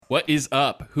What is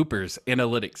up, Hoopers,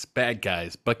 Analytics, Bad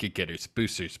Guys, Bucket Getters,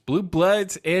 Boosters, Blue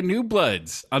Bloods, and New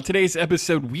Bloods? On today's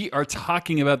episode, we are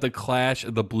talking about the clash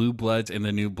of the Blue Bloods and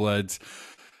the New Bloods.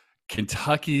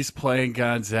 Kentucky's playing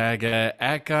Gonzaga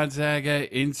at Gonzaga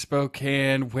in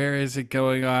Spokane. Where is it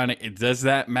going on? Does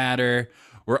that matter?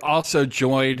 We're also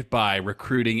joined by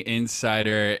recruiting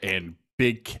insider and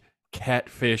big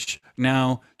catfish.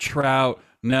 No, trout,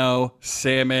 no,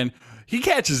 salmon. He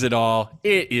catches it all.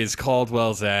 It is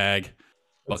Caldwell Zag.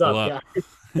 What's Buckle up, guys?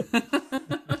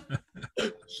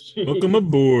 Welcome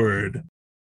aboard.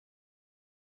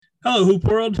 Hello, Hoop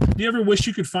World. Do you ever wish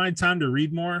you could find time to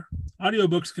read more?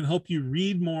 Audiobooks can help you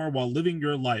read more while living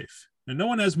your life. And no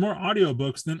one has more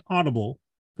audiobooks than Audible.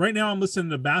 Right now, I'm listening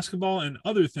to Basketball and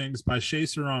Other Things by Shea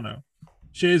Serrano.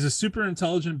 Shea is a super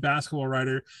intelligent basketball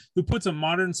writer who puts a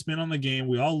modern spin on the game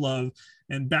we all love,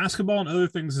 and Basketball and Other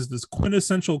Things is this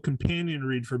quintessential companion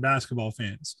read for basketball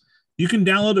fans. You can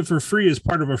download it for free as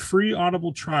part of a free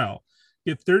Audible trial.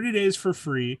 Get 30 days for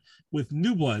free with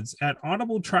New Bloods at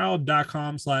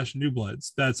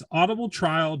audibletrial.com/newbloods. That's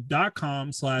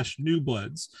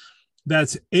audibletrial.com/newbloods.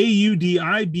 That's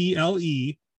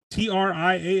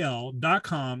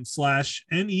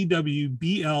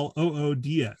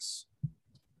audibletrial.com/NEWBLOODS.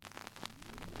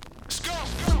 Let's go.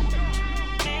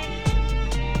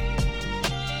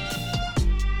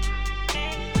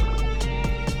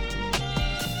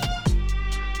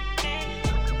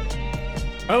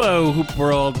 Hello, Hoop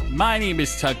World. My name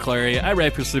is Tuck Clary. I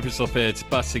write for Sleeper Still Fits,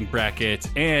 Busting Brackets,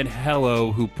 and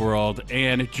hello, Hoop World.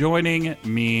 And joining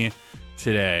me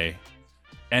today,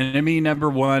 enemy number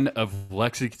one of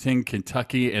Lexington,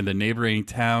 Kentucky, and the neighboring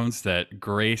towns that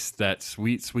grace that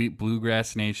sweet, sweet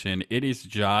bluegrass nation. It is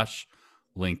Josh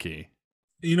Linke.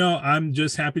 You know, I'm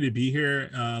just happy to be here,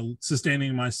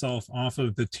 sustaining myself off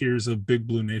of the tears of Big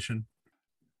Blue Nation.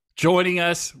 Joining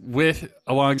us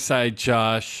alongside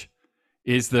Josh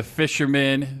is the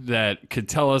fisherman that could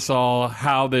tell us all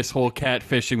how this whole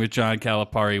catfishing with John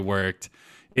Calipari worked.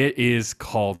 It is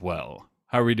Caldwell.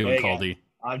 How are we doing, Caldy?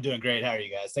 I'm doing great. How are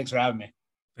you guys? Thanks for having me.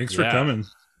 Thanks for coming.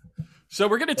 So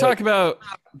we're going to talk about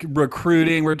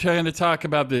recruiting. We're going to talk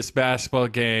about this basketball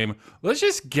game. Let's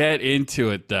just get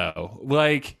into it, though.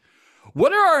 Like,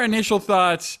 what are our initial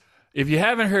thoughts? If you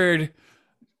haven't heard,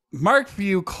 Mark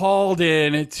Few called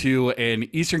in to an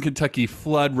Eastern Kentucky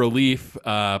flood relief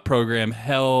program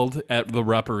held at the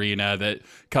Rupp Arena that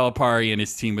Calipari and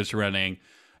his team was running,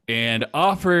 and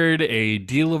offered a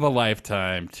deal of a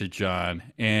lifetime to John,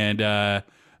 and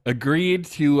agreed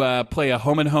to play a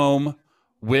home and home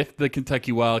with the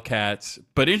Kentucky Wildcats.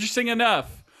 But interesting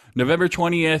enough, November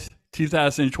 20th,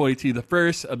 2022, the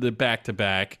first of the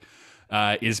back-to-back,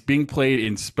 is being played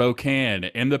in Spokane.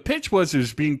 And the pitch was it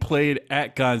was being played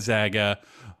at Gonzaga.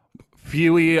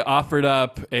 Fewy offered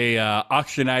up a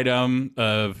auction item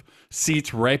of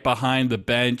seats right behind the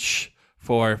bench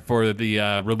for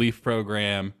the relief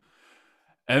program.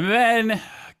 And then a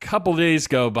couple days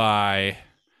go by,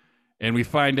 and we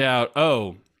find out,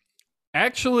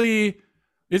 actually,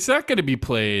 it's not going to be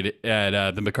played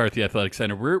at the McCarthy Athletic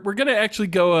Center. We're going to actually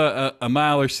go a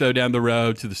mile or so down the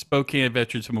road to the Spokane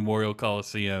Veterans Memorial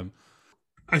Coliseum.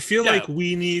 I feel like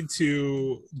we need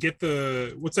to get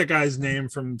what's that guy's name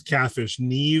from Catfish?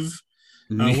 Neve.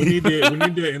 We need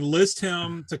to enlist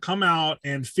him to come out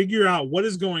and figure out what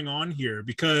is going on here,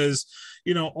 because,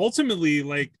 ultimately,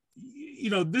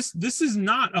 this is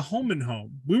not a home and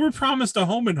home. We were promised a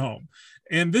home and home,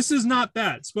 and this is not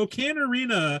that. Spokane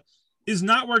Arena is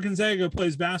not where Gonzaga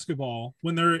plays basketball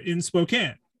when they're in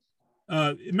Spokane.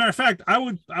 Matter of fact, I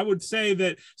would say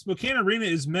that Spokane Arena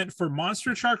is meant for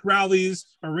monster truck rallies,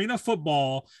 arena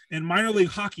football, and minor league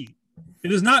hockey.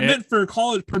 It is not meant for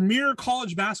premier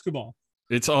college basketball.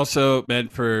 It's also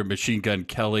meant for Machine Gun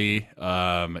Kelly.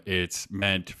 It's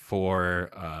meant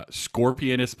for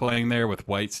Scorpion is playing there with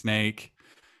Whitesnake.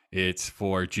 It's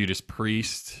for Judas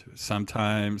Priest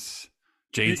sometimes.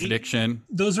 Jane's Addiction.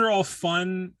 Those are all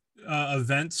fun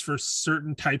events for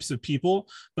certain types of people,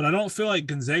 but I don't feel like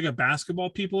Gonzaga basketball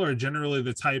people are generally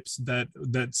the types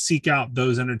that seek out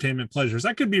those entertainment pleasures.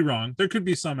 I could be wrong. There could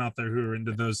be some out there who are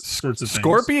into those sorts of things.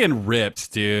 Scorpion rips,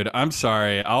 dude. I'm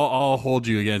sorry. I'll hold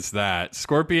you against that.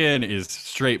 Scorpion is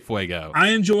straight fuego. I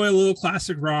enjoy a little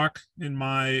classic rock in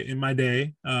my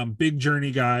day. Big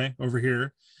Journey guy over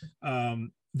here.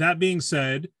 That being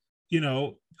said,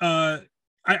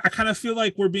 I kind of feel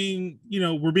like we're being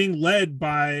led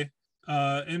by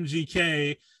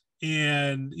MGK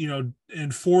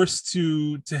and forced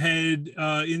to head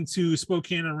into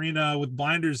Spokane Arena with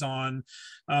blinders on.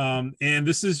 And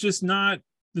this is not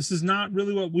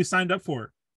really what we signed up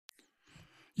for.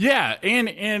 Yeah,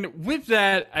 and with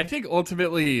that, I think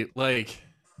ultimately, like,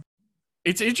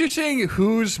 it's interesting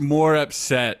who's more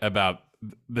upset about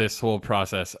this whole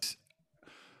process.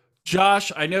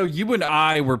 Josh, I know you and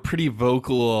I were pretty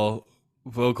vocal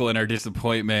in our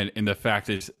disappointment in the fact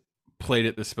that it's played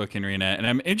at the Spokane Arena, and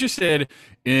I'm interested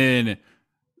in,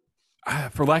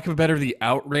 for lack of a better, the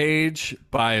outrage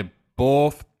by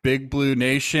both Big Blue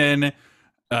Nation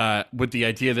with the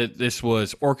idea that this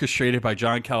was orchestrated by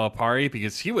John Calipari,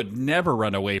 because he would never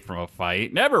run away from a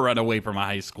fight, never run away from a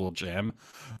high school gym.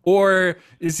 Or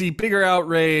is the bigger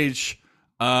outrage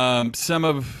some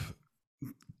of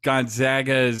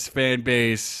Gonzaga's fan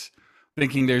base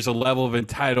thinking there's a level of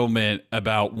entitlement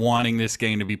about wanting this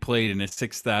game to be played in a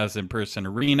 6,000 person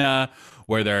arena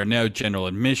where there are no general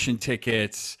admission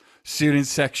tickets, student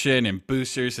section, and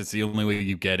boosters? It's the only way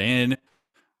you get in.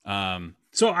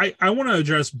 So I want to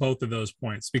address both of those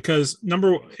points because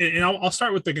I'll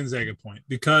start with the Gonzaga point,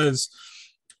 because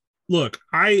look,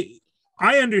 I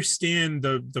understand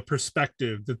the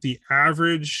perspective that the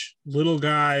average little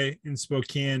guy in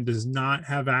Spokane does not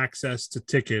have access to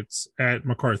tickets at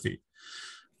McCarthy.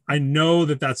 I know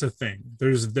that that's a thing.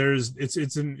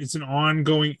 It's an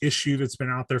ongoing issue that's been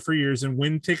out there for years. And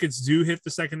when tickets do hit the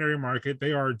secondary market,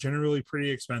 they are generally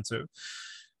pretty expensive.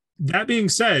 That being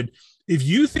said, if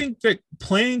you think that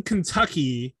playing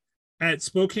Kentucky at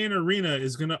Spokane Arena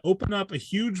is going to open up a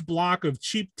huge block of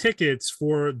cheap tickets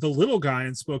for the little guy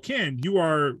in Spokane, you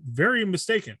are very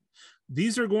mistaken.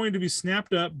 These are going to be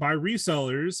snapped up by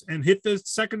resellers and hit the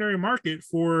secondary market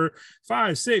for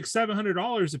 $500, $600,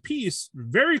 $700 a piece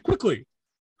very quickly.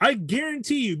 I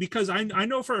guarantee you, because I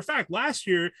know for a fact last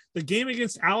year, the game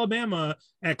against Alabama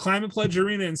at Climate Pledge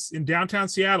Arena in downtown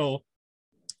Seattle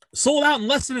sold out in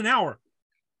less than an hour.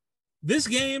 This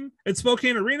game at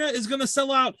Spokane Arena is going to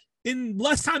sell out in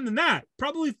less time than that,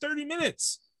 probably 30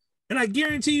 minutes. And I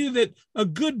guarantee you that a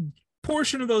good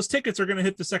portion of those tickets are going to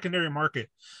hit the secondary market,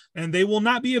 and they will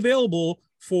not be available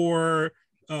for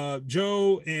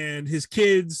Joe and his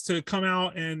kids to come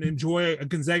out and enjoy a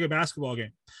Gonzaga basketball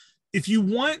game. If you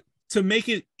want to make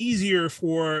it easier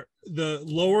for the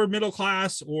lower middle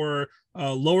class or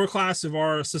lower class of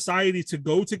our society to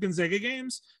go to Gonzaga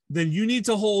games, then you need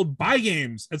to hold buy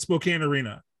games at Spokane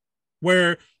Arena,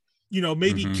 where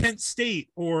maybe Kent State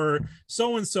or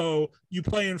so-and-so, you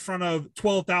play in front of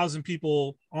 12,000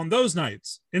 people on those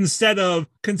nights instead of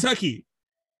Kentucky.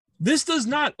 This does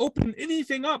not open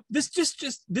anything up. This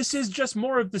is just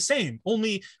more of the same,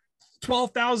 only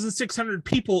 12,600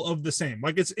 people of the same.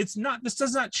 Like this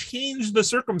does not change the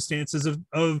circumstances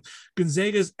of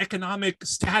Gonzaga's economic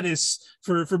status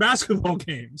for basketball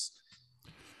games.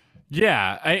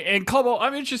 Yeah, and Caldwell,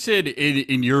 I'm interested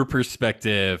in your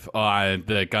perspective on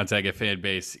the Gonzaga fan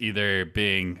base, either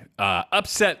being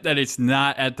upset that it's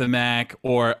not at the MAC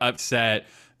or upset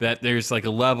that there's like a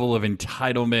level of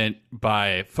entitlement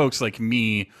by folks like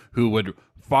me who would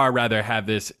far rather have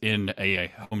this in a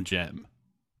home gym.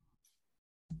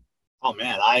 Oh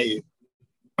man,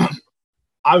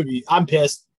 I'm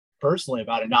pissed personally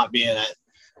about it not being at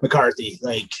McCarthy.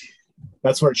 Like,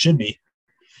 that's where it should be.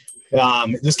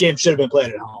 This game should have been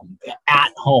played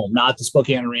at home, not the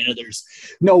Spokane Arena. There's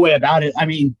no way about it. I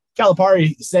mean,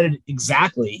 Calipari said it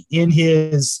exactly in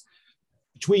his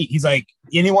tweet. He's like,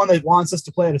 anyone that wants us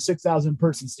to play at a 6,000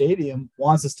 person stadium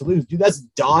wants us to lose. Dude, that's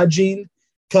dodging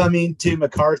coming to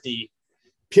McCarthy,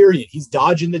 period. He's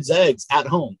dodging the Zags at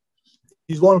home.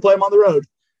 He's going to play them on the road,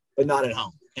 but not at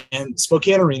home. And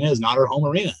Spokane Arena is not our home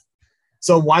arena.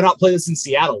 So why not play this in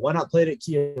Seattle? Why not play it at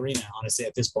Kia Arena, honestly,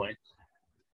 at this point?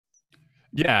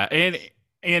 Yeah,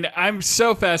 and I'm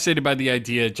so fascinated by the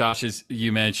idea, Josh, as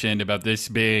you mentioned, about this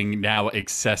being now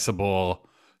accessible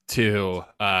to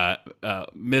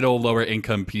middle, lower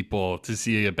income people to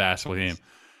see a basketball game.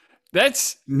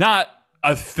 That's not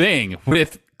a thing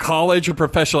with college or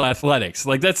professional athletics.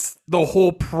 Like, that's the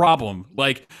whole problem.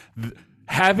 Like,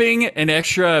 having an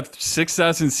extra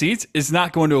 6,000 seats is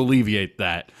not going to alleviate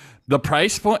that. The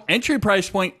price point, entry price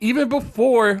point, even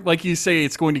before, like you say,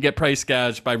 it's going to get price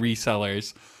gouged by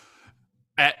resellers.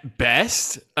 At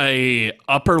best, a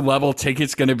upper level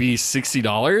ticket's going to be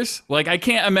 $60. Like, I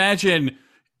can't imagine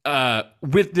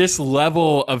with this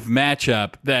level of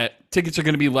matchup that tickets are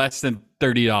going to be less than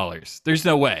 $30. There's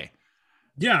no way.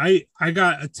 Yeah, I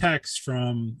got a text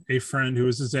from a friend who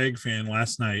was a Zag fan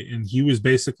last night, and he was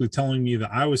basically telling me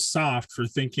that I was soft for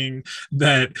thinking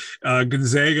that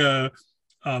Gonzaga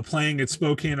playing at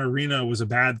Spokane Arena was a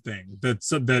bad thing.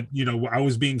 That I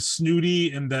was being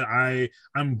snooty and that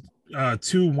I'm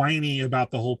too whiny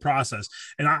about the whole process.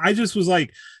 And I just was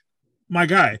like, my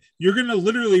guy, you're gonna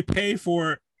literally pay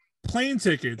for plane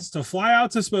tickets to fly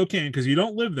out to Spokane because you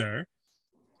don't live there,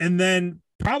 and then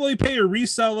probably pay a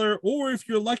reseller, or if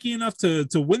you're lucky enough to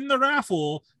win the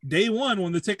raffle day one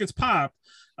when the tickets pop,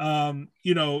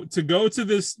 to go to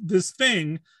this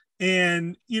thing.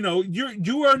 And you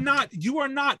are not the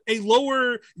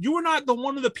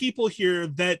one of the people here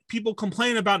that people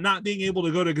complain about not being able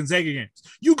to go to Gonzaga games.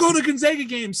 You go to Gonzaga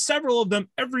games, several of them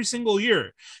every single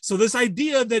year. So this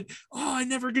idea that I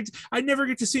never get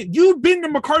to see it. You've been to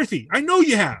McCarthy. I know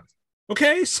you have.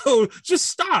 Okay, so just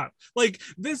stop. Like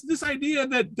this idea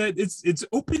that it's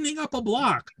opening up a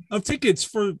block of tickets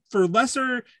for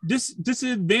lesser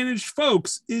disadvantaged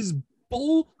folks is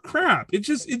bull crap. It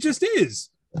just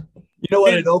is. You know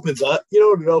what it opens up? It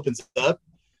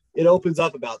opens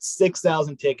up about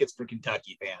 6,000 tickets for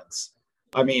Kentucky fans.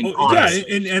 I mean, honestly.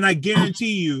 Yeah, and I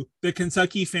guarantee you that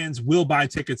Kentucky fans will buy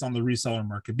tickets on the reseller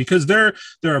market, because there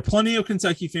are plenty of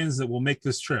Kentucky fans that will make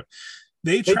this trip.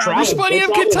 There's plenty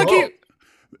of Kentucky.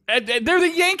 They're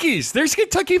the Yankees. There's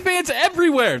Kentucky fans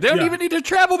everywhere. They don't even need to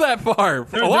travel that far.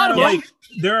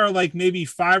 There are like maybe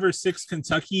 5 or 6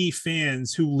 Kentucky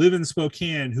fans who live in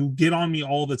Spokane who get on me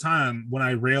all the time when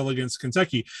I rail against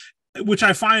Kentucky, which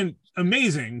I find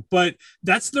amazing. But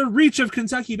that's the reach of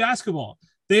Kentucky basketball.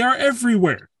 They are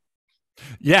everywhere.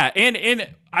 Yeah, and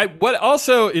what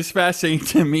also is fascinating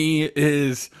to me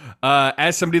is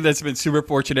as somebody that's been super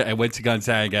fortunate, I went to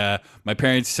Gonzaga. My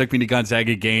parents took me to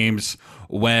Gonzaga games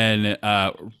when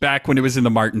back when it was in the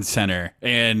Martin Center,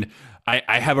 and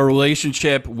I have a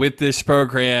relationship with this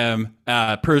program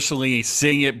personally,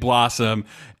 seeing it blossom.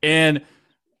 And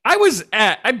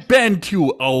I've been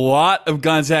to a lot of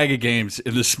Gonzaga games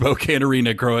in the Spokane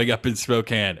Arena growing up in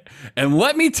Spokane, and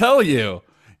let me tell you,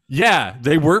 yeah,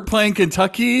 they weren't playing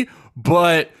Kentucky,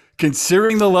 but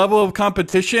considering the level of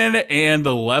competition and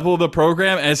the level of the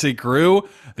program as it grew,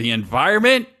 the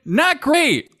environment, not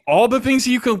great. All the things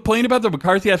that you complain about the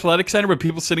McCarthy Athletic Center with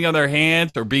people sitting on their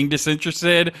hands or being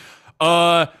disinterested,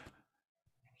 yeah,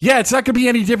 it's not going to be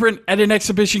any different at an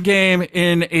exhibition game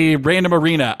in a random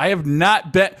arena. I have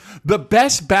not bet the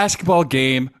best basketball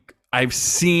game I've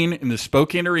seen in the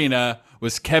Spokane Arena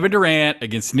was Kevin Durant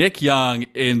against Nick Young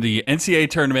in the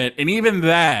NCAA tournament, and even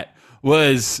that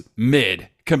was mid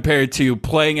compared to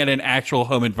playing at an actual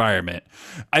home environment.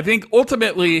 I think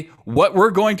ultimately what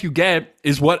we're going to get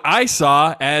is what I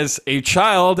saw as a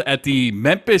child at the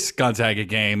Memphis Gonzaga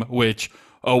game, which,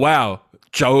 oh wow,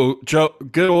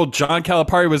 good old John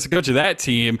Calipari was the coach of that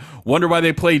team. Wonder why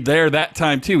they played there that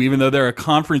time too, even though they're a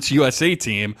Conference USA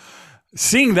team.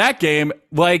 Seeing that game,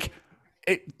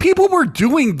 people were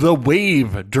doing the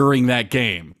wave during that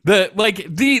game.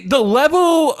 The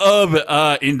level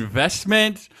of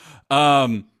investment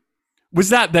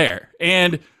was not there,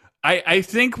 and I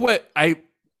think what I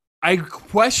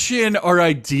question our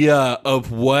idea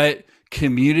of what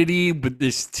community with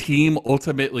this team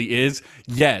ultimately is.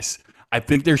 Yes, I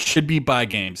think there should be buy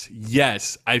games.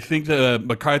 Yes, I think the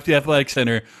McCarthy Athletic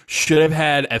Center should have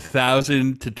had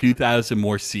 1,000 to 2,000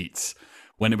 more seats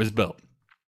when it was built.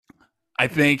 I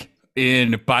think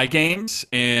in buy games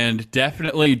and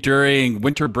definitely during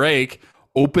winter break,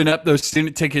 open up those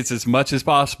student tickets as much as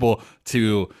possible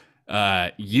to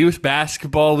youth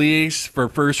basketball leagues for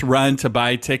first run to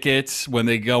buy tickets when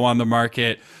they go on the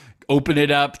market. Open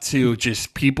it up to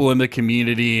just people in the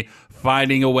community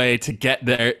finding a way to get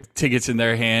their tickets in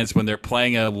their hands when they're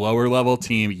playing a lower level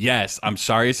team. Yes, I'm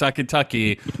sorry it's not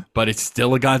Kentucky, but it's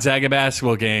still a Gonzaga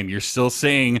basketball game. You're still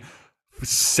seeing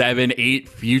 7, 8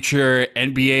 future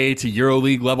NBA to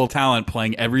EuroLeague level talent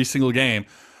playing every single game.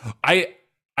 I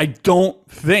don't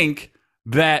think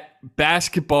that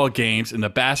basketball games and the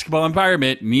basketball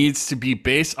environment needs to be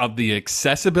based on the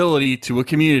accessibility to a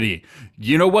community.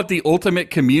 You know what the ultimate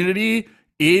community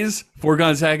is for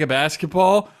Gonzaga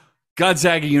basketball?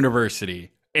 Gonzaga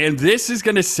University. And this is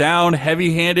going to sound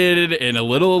heavy-handed and a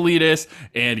little elitist.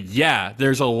 And yeah,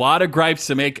 there's a lot of gripes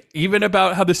to make, even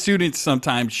about how the students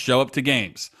sometimes show up to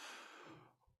games.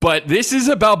 But this is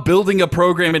about building a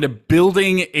program and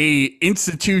building a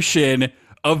institution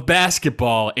of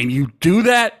basketball. And you do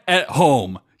that at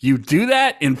home. You do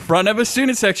that in front of a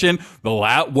student section,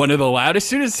 one of the loudest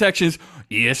student sections.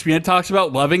 ESPN talks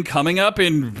about loving coming up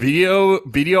and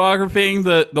videographing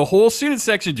the whole student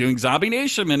section, doing Zombie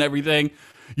Nation and everything.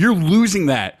 You're losing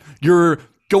that. You're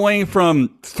going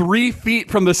from 3 feet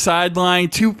from the sideline,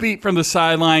 2 feet from the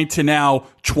sideline to now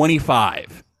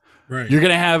 25. Right. You're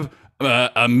going to have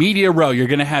a media row. You're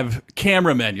going to have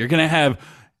cameramen. You're going to have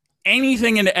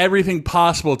anything and everything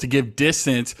possible to give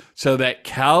distance so that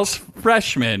Cal's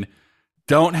freshmen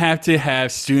don't have to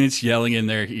have students yelling in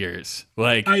their ears.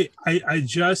 Like I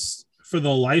just, for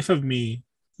the life of me,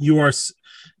 you are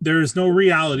there is no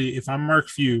reality if I'm Mark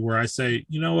Few where I say,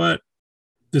 you know what,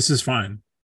 this is fine,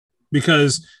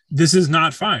 because this is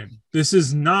not fine. This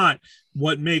is not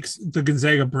what makes the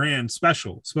Gonzaga brand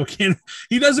special. Spokane,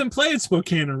 he doesn't play at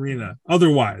Spokane Arena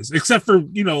otherwise, except for,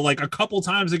 you know, like a couple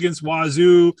times against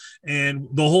Wazoo, and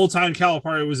the whole time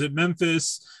Calipari was at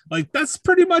Memphis. Like, that's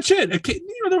pretty much it. Okay,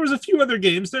 you know, there was a few other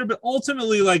games there, but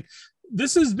ultimately, like,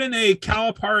 this has been a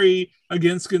Calipari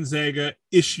against Gonzaga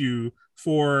issue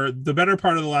for the better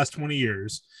part of the last 20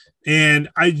 years. And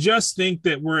I just think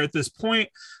that we're at this point,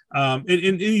 and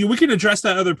we can address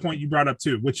that other point you brought up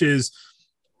too, which is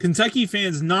Kentucky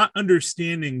fans not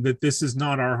understanding that this is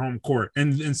not our home court,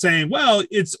 and saying, well,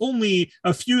 it's only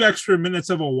a few extra minutes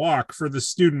of a walk for the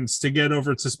students to get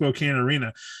over to Spokane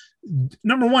Arena.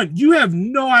 Number one, you have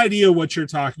no idea what you're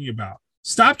talking about.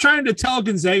 Stop trying to tell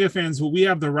Gonzaga fans what we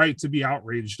have the right to be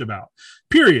outraged about.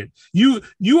 Period. You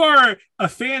are a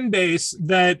fan base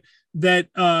that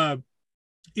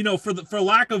you know, for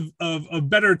lack of a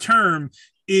better term,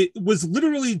 it was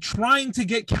literally trying to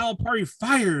get Calipari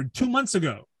fired 2 months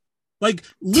ago. Like,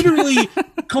 literally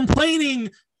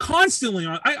complaining constantly.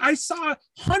 I saw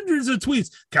hundreds of tweets.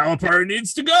 Calipari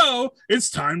needs to go. It's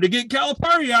time to get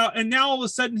Calipari out. And now all of a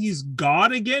sudden he's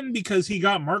God again because he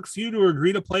got Mark Few to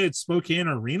agree to play at Spokane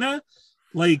Arena.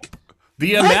 Like,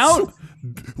 the amount,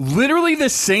 literally the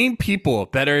same people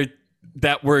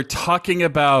that were talking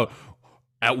about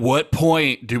at what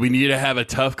point do we need to have a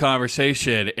tough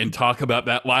conversation and talk about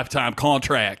that lifetime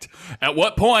contract? At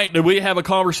what point do we have a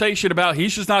conversation about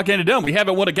he's just not getting it done? We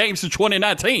haven't won a game since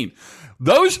 2019.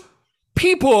 Those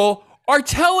people are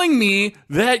telling me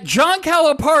that John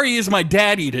Calipari is my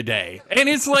daddy today. And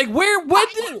it's like, when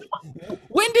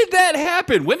did that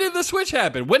happen? When did the switch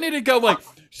happen? When did it go like,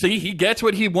 see, he gets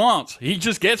what he wants. He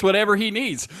just gets whatever he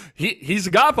needs. He's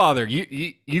a godfather.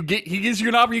 He gives you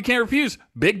an offer you can't refuse.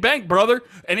 Big bank, brother.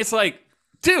 And it's like,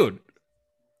 dude,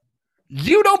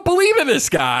 you don't believe in this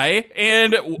guy.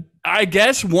 And I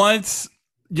guess once,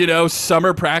 you know,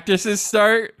 summer practices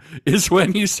start is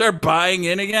when you start buying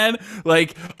in again.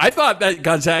 Like, I thought that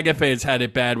Gonzaga fans had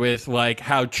it bad with like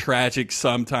how tragic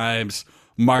sometimes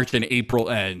March and April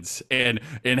ends and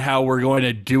how we're going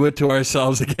to do it to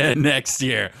ourselves again next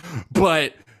year.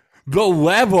 But the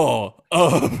level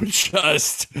of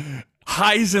just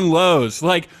highs and lows,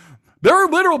 like, there are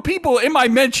literal people in my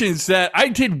mentions that I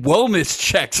did wellness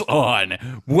checks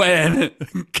on when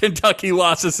Kentucky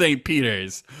lost to St.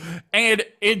 Peter's. And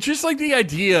it's just like the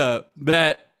idea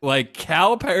that like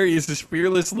Calipari is this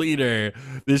fearless leader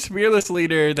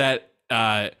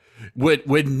that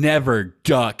would never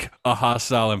duck a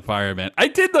hostile environment. I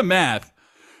did the math.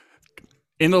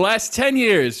 In the last 10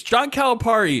 years, John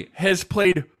Calipari has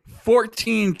played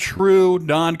 14 true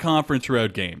non-conference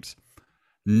road games.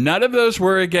 None of those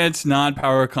were against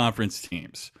non-power conference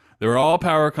teams. They were all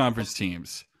power conference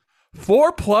teams.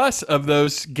 4+ of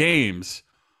those games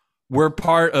were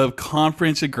part of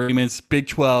conference agreements, Big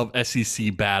 12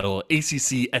 SEC battle,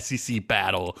 ACC SEC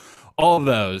battle, all of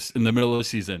those in the middle of the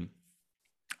season.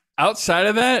 Outside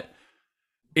of that,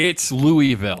 it's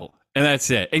Louisville, and that's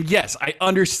it. And yes, I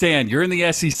understand you're in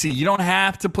the SEC. You don't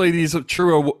have to play these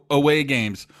true away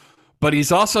games, but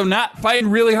he's also not fighting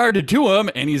really hard to do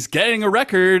them, and he's getting a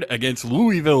record against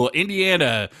Louisville,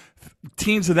 Indiana,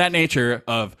 teams of that nature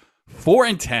of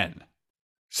 4-10.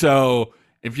 So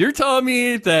if you're telling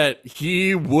me that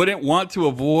he wouldn't want to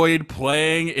avoid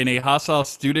playing in a hostile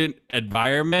student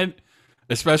environment,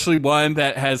 especially one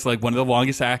that has like one of the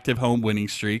longest active home winning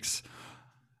streaks,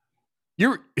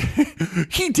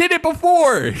 he did it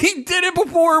before. He did it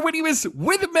before when he was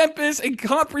with Memphis in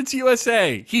Conference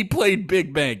USA. He played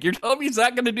Big Bank. You're telling me he's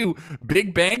not going to do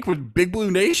Big Bank with Big Blue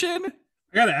Nation?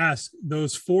 I got to ask,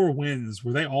 those 4 wins,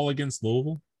 were they all against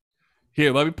Louisville?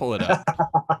 Here, let me pull it up.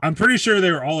 I'm pretty sure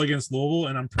they were all against Louisville,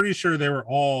 and I'm pretty sure they were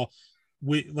all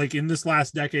like in this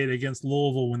last decade against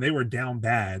Louisville when they were down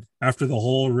bad after the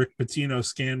whole Rick Pitino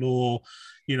scandal.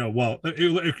 You know,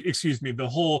 the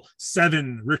whole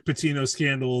 7 Rick Pitino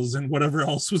scandals and whatever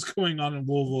else was going on in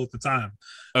Louisville at the time.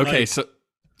 Okay,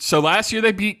 so last year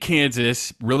they beat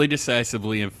Kansas really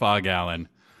decisively in Fog Allen.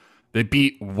 They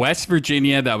beat West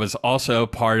Virginia, that was also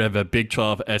part of a Big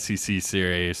 12 SEC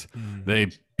series.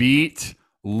 They beat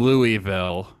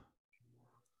Louisville,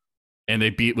 and they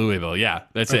beat Louisville. Yeah,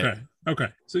 that's it. Okay.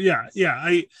 So yeah,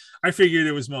 I figured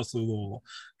it was mostly Louisville.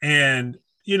 And,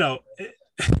 you know,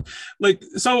 like,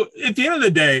 so at the end of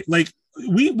the day, like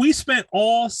we spent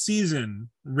all season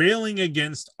railing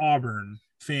against Auburn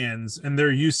fans and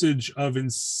their usage of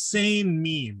insane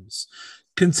memes.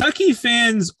 Kentucky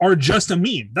fans are just a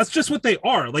meme. That's just what they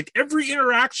are. Like, every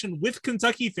interaction with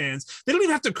Kentucky fans, they don't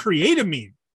even have to create a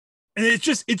meme. and it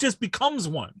just becomes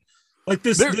one. Like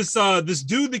this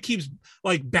dude that keeps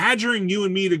like badgering you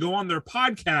and me to go on their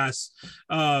podcast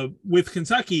with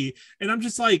Kentucky, and I'm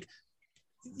just like,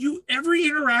 every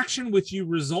interaction with you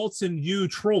results in you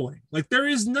trolling. Like there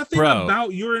is nothing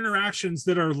about your interactions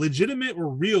that are legitimate or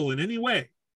real in any way.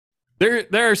 There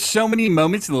are so many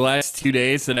moments in the last 2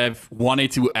 days that I've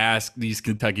wanted to ask these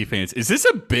Kentucky fans, is this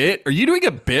a bit? Are you doing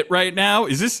a bit right now?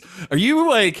 Are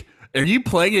you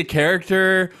playing a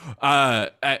character?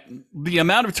 The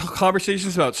amount of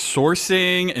conversations about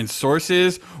sourcing and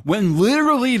sources, when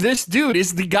literally this dude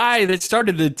is the guy that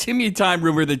started the Timmy time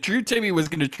rumor that Drew Timmy was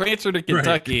going to transfer to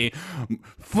Kentucky,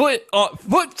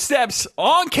 footsteps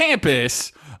on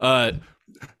campus,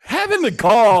 having the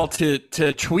gall to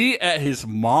tweet at his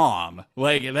mom.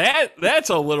 Like that's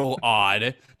a little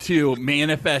odd, to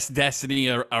manifest destiny,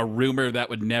 a rumor that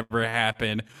would never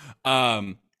happen.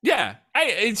 Yeah,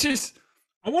 I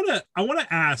want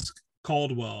to ask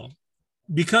Caldwell,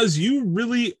 because you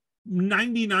really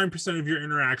 99% of your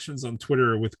interactions on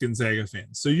Twitter are with Gonzaga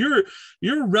fans. So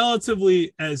you're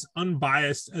relatively as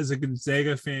unbiased as a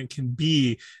Gonzaga fan can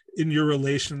be in your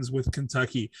relations with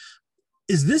Kentucky.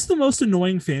 Is this the most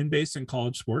annoying fan base in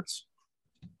college sports?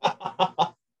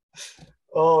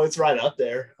 Oh, it's right up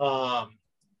there. I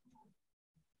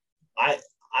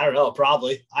don't know,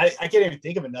 probably. I can't even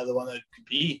think of another one that would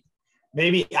compete.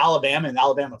 Maybe Alabama and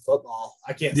Alabama football.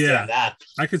 I can't stand that.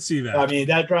 I could see that. I mean,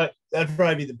 that'd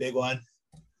probably be the big one.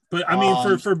 But I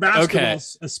mean, for basketball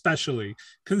especially,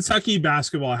 Kentucky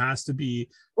basketball has to be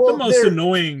the most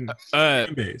annoying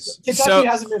fan base. Kentucky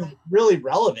hasn't been really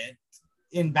relevant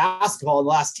in basketball in the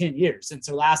last 10 years since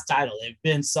their last title. They've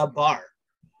been subpar.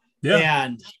 Yeah.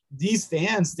 And these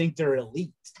fans think they're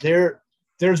elite.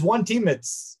 There's one team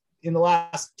that's in the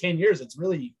last 10 years that's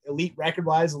really elite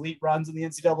record-wise, elite runs in the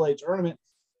NCAA tournament,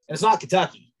 and it's not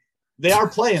Kentucky. They are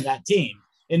playing that team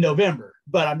in November,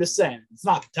 but I'm just saying it's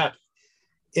not Kentucky.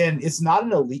 And it's not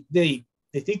an elite. They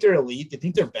think they're elite. They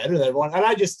think they're better than everyone. And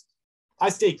I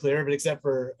stay clear of it, except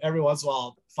for every once in a while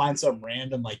I'll find some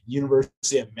random like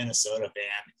University of Minnesota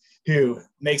fan who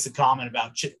makes a comment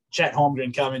about Chet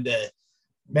Holmgren coming to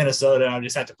Minnesota. And I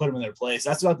just have to put them in their place.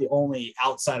 That's about the only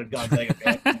outside of Gonzaga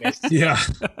fan base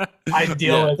I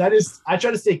deal with. I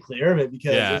try to stay clear of it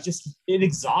because it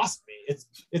exhausts me.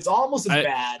 It's almost as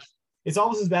bad. It's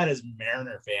almost as bad as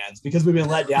Mariner fans, because we've been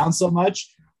let down so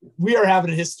much. We are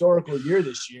having a historical year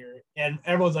this year, and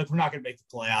everyone's like, we're not going to make the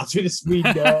playoffs. We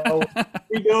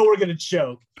know we're going to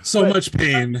choke. So much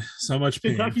pain.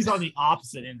 Kentucky's on the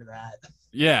opposite end of that.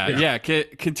 Yeah.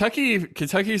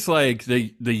 Kentucky's like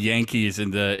the Yankees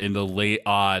in the late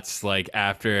aughts, like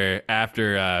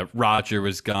after Roger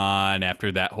was gone,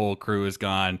 after that whole crew was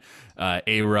gone,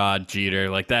 A-Rod,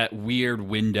 Jeter, like that weird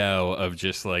window of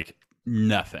just like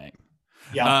nothing.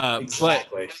 Yeah,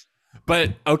 exactly.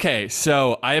 But okay,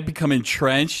 so I have become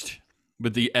entrenched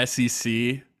with the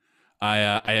SEC.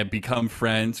 I have become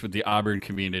friends with the Auburn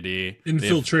community.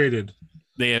 Infiltrated.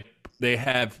 They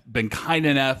have been kind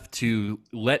enough to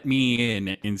let me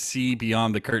in and see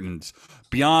beyond the curtains,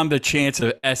 beyond the chance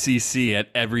of SEC at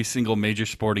every single major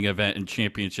sporting event and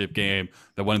championship game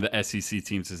that one of the SEC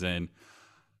teams is in.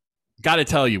 Got to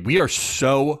tell you, we are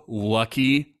so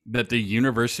lucky that the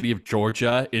University of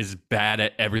Georgia is bad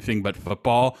at everything but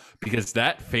football, because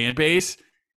that fan base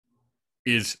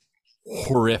is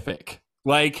horrific.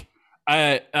 Like,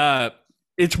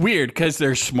 it's weird because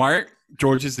they're smart.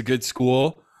 Georgia's a good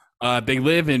school. They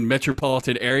live in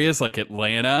metropolitan areas like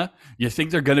Atlanta. You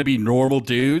think they're going to be normal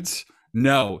dudes?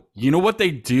 No. You know what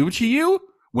they do to you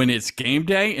when it's game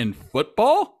day in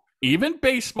football? Even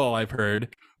baseball, I've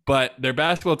heard. But their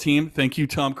basketball team, thank you,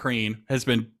 Tom Crean, has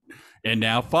been, and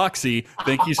now Foxy,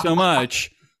 thank you so much,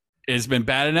 has been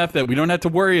bad enough that we don't have to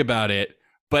worry about it.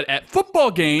 But at football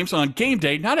games, on game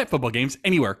day, not at football games,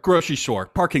 anywhere, grocery store,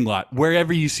 parking lot,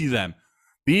 wherever you see them,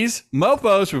 these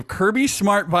mofos with Kirby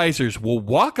Smart visors will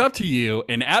walk up to you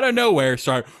and out of nowhere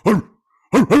start,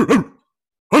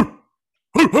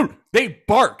 they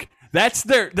bark. That's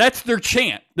their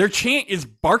chant. Their chant is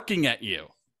barking at you.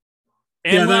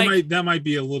 And that might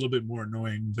be a little bit more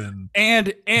annoying than.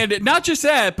 And not just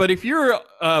that, but if you're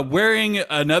wearing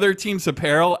another team's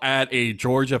apparel at a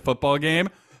Georgia football game,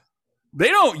 they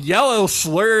don't yell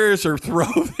slurs or throw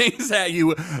things at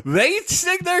you. They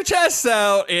stick their chests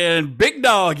out and big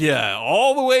dog you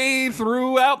all the way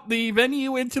throughout the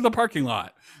venue into the parking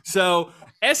lot. So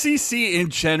SEC in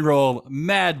general,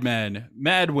 mad men,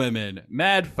 mad women,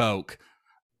 mad folk.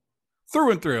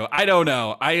 Through and through. I don't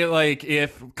know. I like,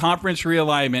 if conference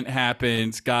realignment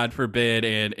happens, God forbid,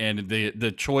 and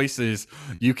the choices,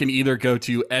 you can either go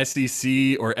to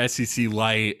SEC or SEC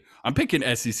Light. I'm picking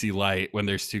SEC light when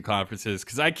there's two conferences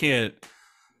because I can't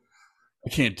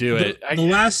do it.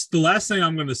 The last thing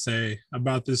I'm going to say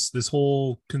about this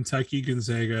whole Kentucky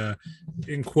Gonzaga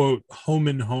in quote home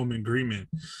and home agreement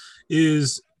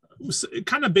is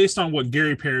kind of based on what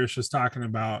Gary Parrish was talking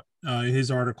about in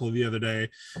his article the other day.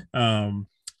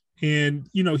 And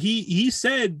he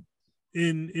said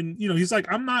he's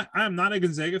like, I am not a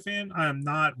Gonzaga fan. I am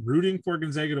not rooting for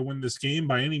Gonzaga to win this game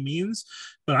by any means,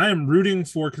 but I am rooting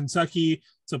for Kentucky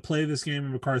to play this game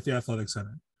in McCarthy Athletic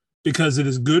Center because it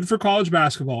is good for college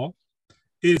basketball.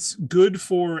 It's good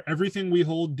for everything we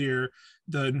hold dear.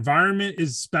 The environment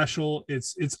is special.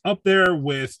 It's up there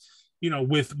with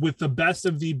the best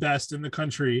of the best in the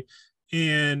country.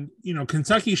 And,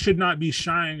 Kentucky should not be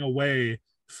shying away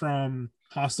from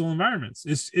hostile environments.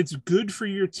 It's good for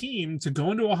your team to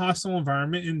go into a hostile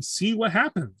environment and see what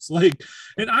happens.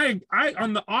 And I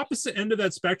on the opposite end of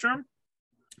that spectrum,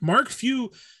 Mark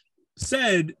Few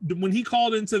said when he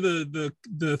called into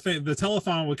the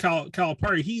telephone with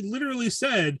Calipari, he literally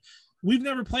said, "We've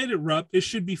never played at Rupp. It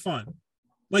should be fun."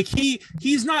 Like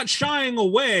he's not shying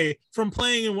away from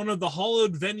playing in one of the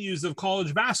hallowed venues of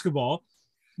college basketball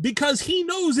because he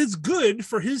knows it's good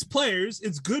for his players,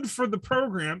 it's good for the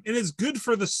program, and it's good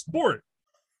for the sport.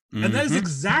 Mm-hmm. And that is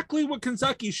exactly what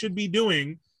Kentucky should be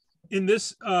doing in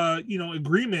this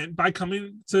agreement by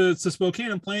coming to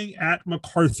Spokane and playing at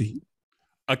McCarthy.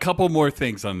 A couple more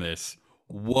things on this.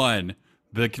 One,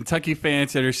 the Kentucky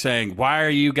fans that are saying, why are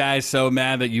you guys so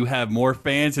mad that you have more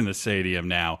fans in the stadium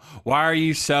now? Why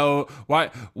would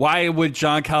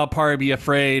John Calipari be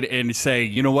afraid and say,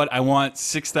 you know what, I want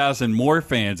 6,000 more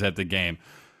fans at the game?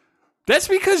 That's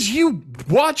because you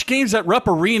watch games at Rupp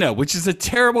Arena, which is a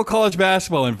terrible college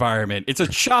basketball environment. It's a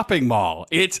shopping mall.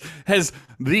 It has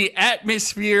the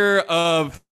atmosphere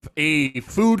of a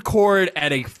food court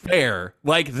at a fair.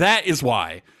 Like, that is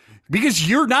why. Because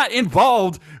you're not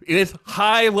involved with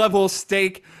high-level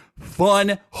stake,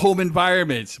 fun home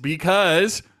environments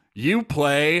because you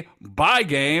play, buy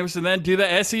games, and then do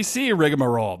the SEC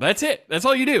rigmarole. That's it. That's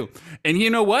all you do. And you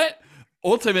know what?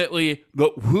 Ultimately,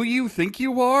 who you think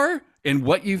you are and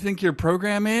what you think your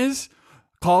program is,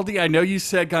 Caldy, I know you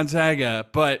said Gonzaga,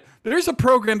 but there's a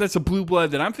program that's a blue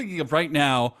blood that I'm thinking of right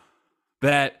now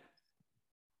that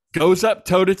goes up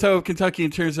toe-to-toe with Kentucky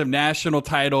in terms of national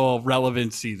title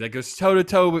relevancy. That goes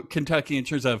toe-to-toe with Kentucky in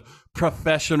terms of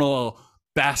professional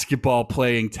basketball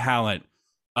playing talent.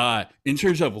 In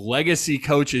terms of legacy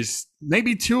coaches,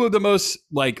 maybe two of the most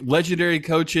legendary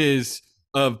coaches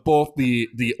of both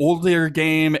the older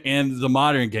game and the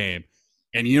modern game.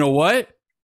 And you know what?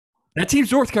 That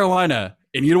team's North Carolina.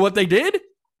 And you know what they did?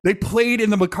 They played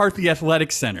in the McCarthy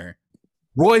Athletic Center.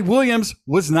 Roy Williams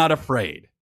was not afraid.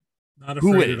 Not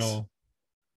afraid at all.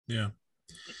 Yeah.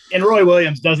 And Roy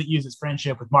Williams doesn't use his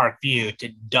friendship with Mark Few to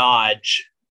dodge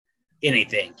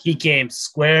anything. He came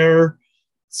square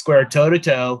toe to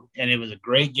toe, and it was a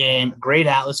great game, great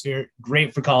atmosphere,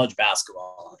 great for college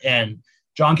basketball. And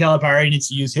John Calipari needs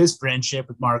to use his friendship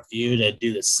with Mark Few to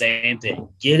do the same thing.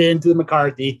 Get into the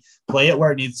McCarthy, play it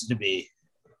where it needs to be.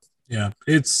 Yeah,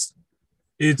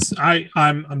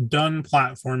 I'm done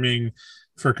platforming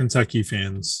for Kentucky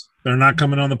fans. They're not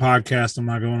coming on the podcast. I'm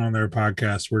not going on their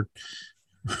podcast.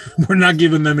 We're not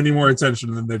giving them any more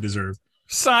attention than they deserve.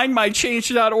 Sign my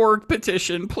change.org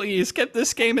petition, please. Get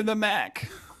this game in the MAC.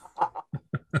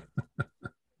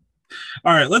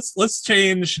 All right, let's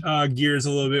change gears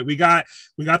a little bit. We got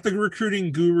the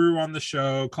recruiting guru on the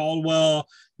show, Caldwell.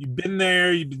 You've been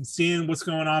there. You've been seeing what's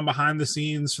going on behind the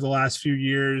scenes for the last few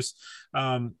years.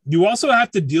 You also have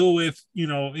to deal with,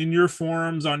 in your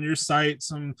forums on your site,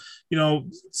 some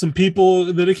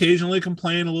people that occasionally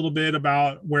complain a little bit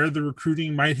about where the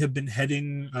recruiting might have been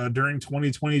heading during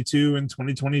 2022 and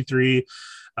 2023.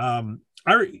 I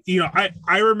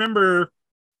remember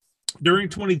during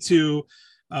 22,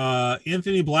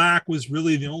 Anthony Black was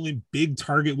really the only big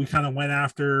target we kind of went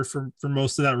after for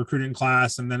most of that recruiting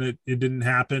class. And then it didn't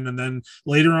happen. And then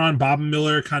later on, Bob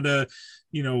Miller kind of,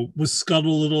 was scuttled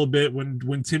a little bit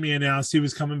when Timmy announced he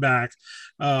was coming back.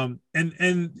 And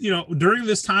during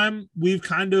this time, we've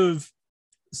kind of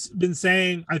been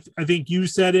saying, I think you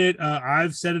said it,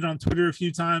 I've said it on Twitter a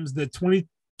few times, that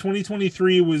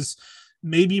 2023 was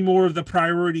maybe more of the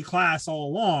priority class all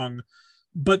along.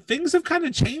 But things have kind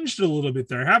of changed a little bit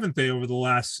there, haven't they, over the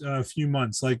last few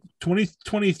months? Like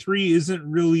 2023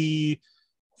 isn't really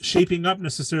shaping up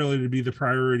necessarily to be the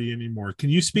priority anymore. Can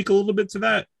you speak a little bit to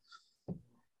that?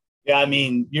 Yeah, I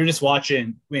mean, you're just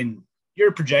watching when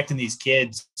you're projecting these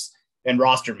kids and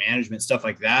roster management, stuff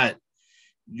like that.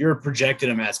 You're projecting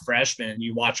them as freshmen and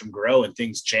you watch them grow and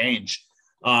things change.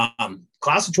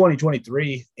 Class of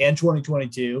 2023 and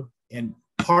 2022 and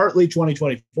partly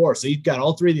 2024. So you've got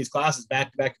all three of these classes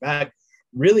back to back to back,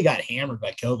 really got hammered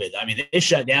by COVID. I mean, they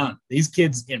shut down. These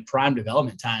kids in prime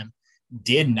development time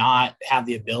did not have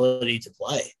the ability to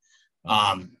play.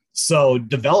 So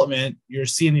development, you're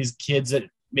seeing these kids that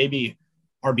maybe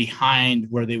are behind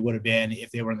where they would have been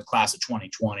if they were in the class of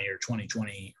 2020 or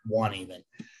 2021 even.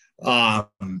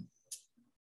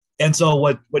 And so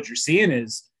what you're seeing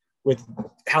is with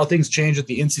how things change at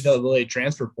the NCAA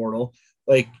transfer portal,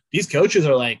 like these coaches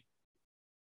are like,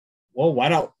 well, why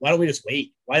don't we just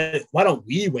wait? Why don't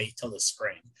we wait till the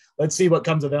spring? Let's see what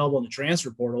comes available in the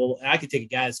transfer portal. I could take a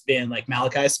guy that's been like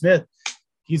Malachi Smith.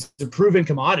 He's a proven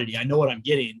commodity. I know what I'm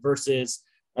getting versus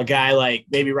a guy like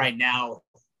maybe right now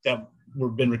that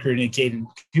we've been recruiting Caden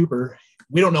Cooper.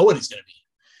 We don't know what he's going to be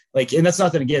like. And that's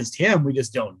nothing against him. We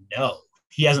just don't know.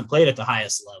 He hasn't played at the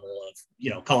highest level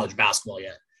of, college basketball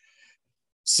yet.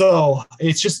 So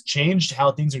it's just changed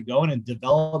how things are going in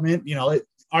development.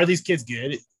 Are these kids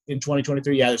good in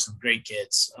 2023? Yeah, there's some great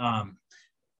kids.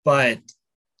 But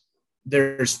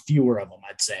there's fewer of them,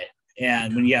 I'd say.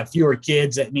 And when you have fewer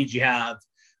kids, that means you have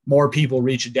more people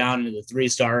reaching down into the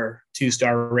 3-star,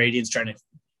 2-star ratings, trying to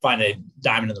find a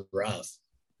diamond in the rough.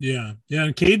 Yeah.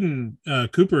 And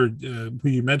Caden Cooper, who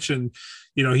you mentioned,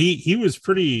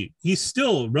 he's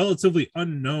still relatively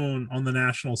unknown on the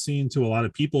national scene to a lot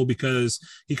of people because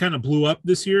he kind of blew up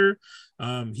this year.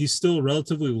 He's still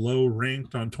relatively low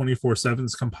ranked on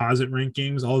 24/7's composite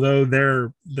rankings, although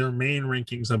their main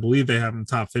rankings, I believe they have him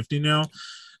top 50 now.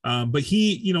 But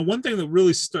he, one thing that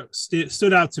really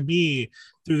stood out to me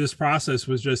through this process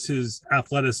was just his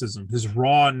athleticism, his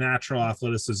raw, natural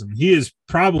athleticism. He is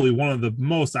probably one of the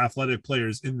most athletic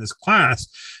players in this class.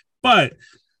 But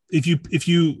if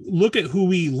you look at who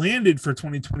we landed for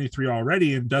 2023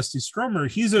 already in Dusty Stromer,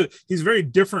 he's a very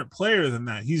different player than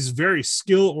that. He's very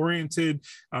skill oriented.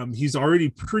 He's already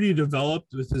pretty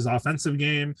developed with his offensive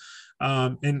game.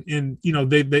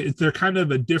 They're kind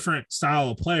of a different style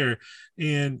of player.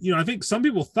 And, I think some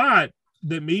people thought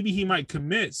that maybe he might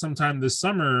commit sometime this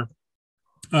summer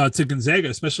to Gonzaga,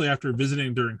 especially after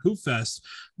visiting during Hoop Fest.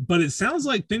 But it sounds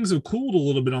like things have cooled a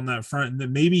little bit on that front, and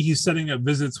that maybe he's setting up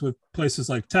visits with places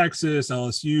like Texas,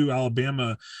 LSU,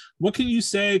 Alabama. What can you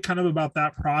say kind of about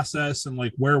that process and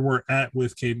like where we're at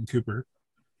with Caden Cooper?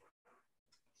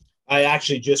 I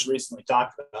actually just recently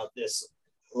talked about this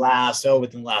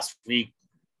within the last week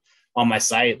on my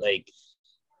site. Like,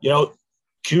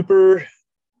 Cooper's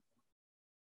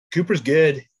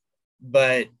good,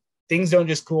 but things don't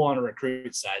just cool on a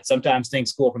recruit side. Sometimes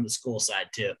things cool from the school side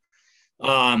too.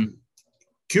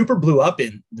 Cooper blew up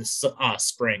in the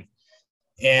spring,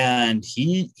 and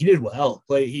he did well.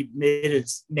 He made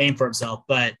his name for himself,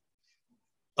 but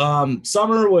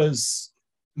summer was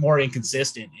more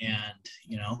inconsistent. And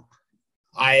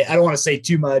I don't want to say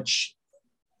too much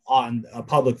on a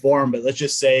public forum, but let's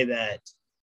just say that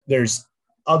there's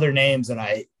other names that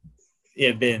I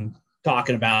have been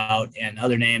talking about and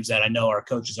other names that I know our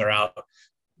coaches are out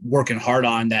working hard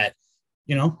on that,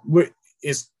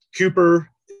 is Cooper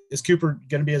going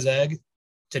to be a Zag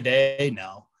today?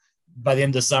 No. By the end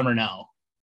of the summer, no.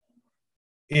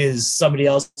 Is somebody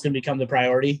else going to become the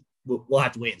priority? We'll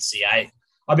have to wait and see.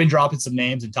 I've been dropping some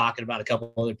names and talking about a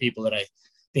couple other people that I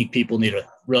think people need to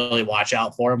really watch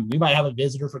out for them. We might have a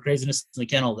visitor for craziness in the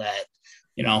kennel that,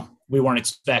 we weren't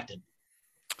expecting.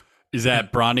 Is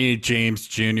that Bronny James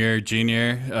Jr.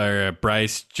 or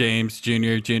Bryce James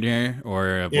Jr.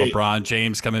 or LeBron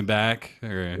James coming back?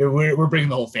 Or we're bringing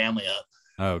the whole family up.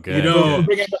 Oh, good. We're going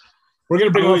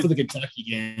to bring them up for the Kentucky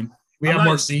game. We have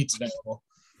more seats available.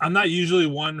 I'm not usually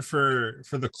one for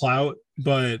the clout,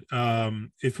 but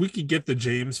if we could get the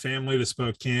James family to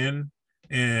Spokane,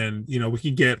 and we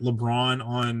could get LeBron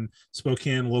on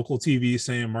Spokane local TV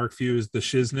saying Mark Few is the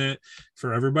shiznit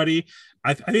for everybody,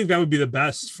 I think that would be the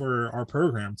best for our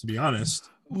program, to be honest.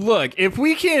 Look, if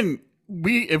we do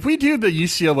the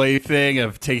UCLA thing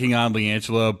of taking on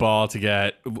LiAngelo Ball to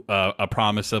get a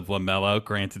promise of LaMelo,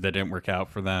 granted that didn't work out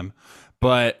for them,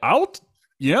 but I'll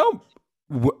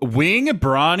wing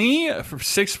Bronny for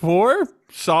 6'4",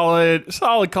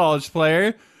 solid college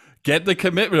player. Get the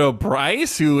commitment of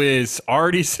Bryce, who is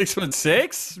already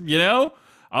 6'6".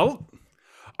 I'll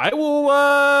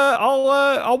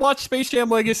watch Space Jam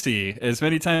Legacy as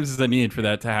many times as I need for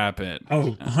that to happen.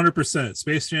 Oh, 100%.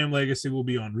 Space Jam Legacy will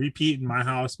be on repeat in my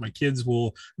house. My kids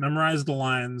will memorize the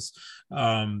lines.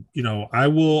 I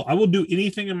will do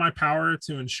anything in my power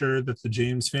to ensure that the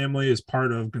James family is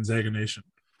part of Gonzaga Nation.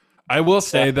 I will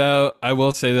say though,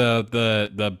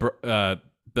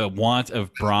 the want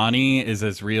of Bronny is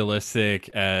as realistic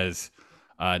as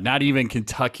Not even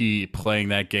Kentucky playing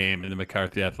that game in the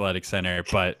McCarthy Athletic Center,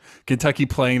 but Kentucky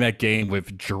playing that game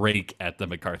with Drake at the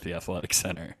McCarthy Athletic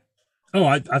Center. Oh,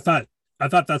 I thought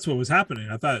that's what was happening.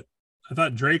 I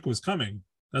thought Drake was coming.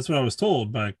 That's what I was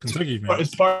told by Kentucky fans.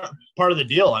 It's part of the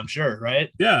deal, I'm sure, right?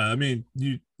 Yeah, I mean,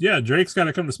 Drake's got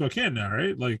to come to Spokane now,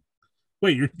 right? Like,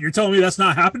 wait, you're telling me that's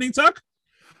not happening, Tuck?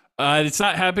 It's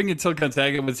not happening until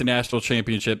Gonzaga wins the national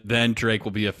championship. Then Drake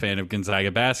will be a fan of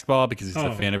Gonzaga basketball because he's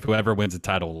a fan of whoever wins the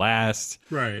title last.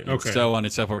 Right. Okay. So on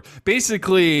and so forth.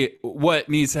 Basically, what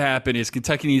needs to happen is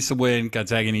Kentucky needs to win,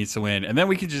 Gonzaga needs to win, and then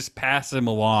we can just pass them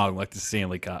along like the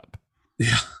Stanley Cup.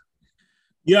 Yeah.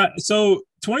 Yeah. So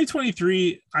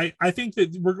 2023, I think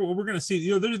that we're going to see,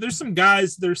 you know, there's some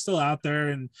guys that are still out there,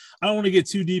 and I don't want to get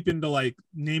too deep into like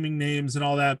naming names and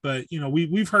all that, but you know,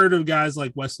 we've heard of guys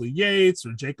like Wesley Yates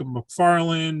or Jacob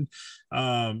McFarland.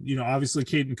 You know, obviously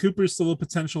Caden Cooper is still a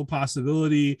potential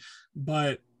possibility,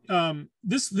 but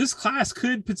this class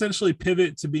could potentially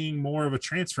pivot to being more of a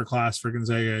transfer class for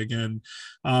Gonzaga again,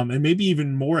 and maybe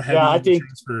even more heavy in the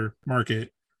transfer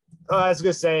market. I was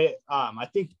going to say, I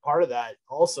think part of that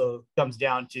also comes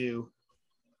down to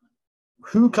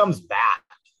who comes back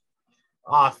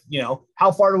off, you know,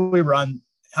 how far do we run?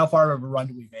 How far of a run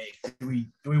do we make? Do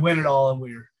we win it all? And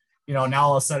we're, you know, now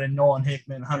all of a sudden Nolan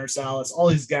Hickman, Hunter Salas, all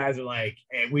these guys are like,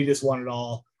 hey, we just won it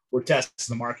all. We're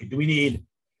testing the market. Do we need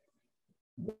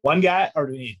one guy, or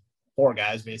do we need four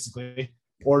guys basically?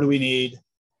 Or do we need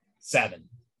seven?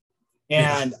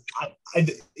 And I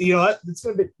you know, it's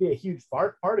going to be a huge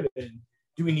part of it. And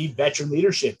do we need veteran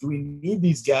leadership? Do we need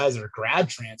these guys that are grad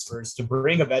transfers to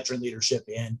bring a veteran leadership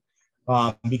in?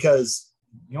 Because,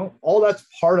 you know, all that's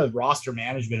part of roster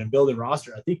management and building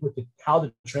roster. I think with how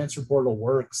the transfer portal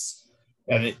works,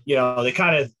 and it, you know, they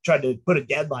kind of tried to put a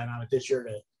deadline on it this year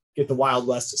to get the Wild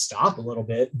West to stop a little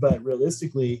bit. But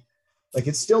realistically, like,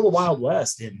 it's still the Wild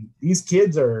West, and these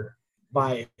kids are,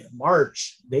 by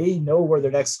March, they know where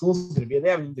their next school is going to be. They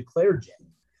haven't even declared yet.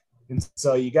 And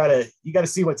so you gotta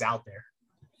see what's out there.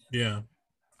 Yeah.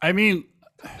 I mean,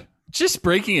 just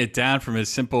breaking it down from a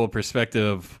simple perspective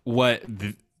of what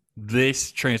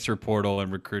this transfer portal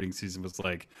and recruiting season was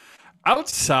like,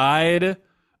 outside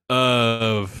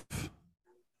of,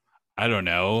 I don't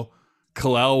know,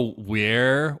 Kalel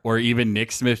Weir or even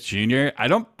Nick Smith Jr., I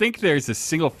don't think there's a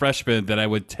single freshman that I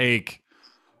would take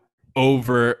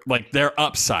over like their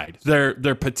upside,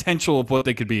 their potential of what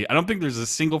they could be. I don't think there's a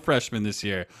single freshman this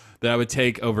year that I would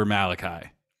take over Malachi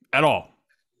at all.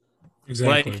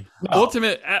 Exactly.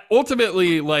 Like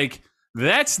ultimately, like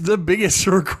that's the biggest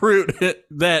recruit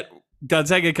that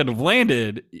Gonzaga could have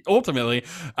landed. Ultimately,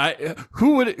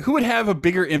 who would have a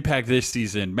bigger impact this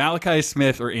season, Malachi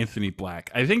Smith or Anthony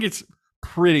Black? I think it's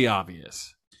pretty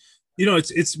obvious. You know,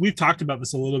 it's we've talked about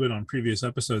this a little bit on previous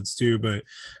episodes too, but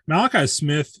Malachi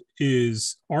Smith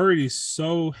is already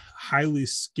so highly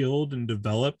skilled and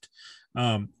developed.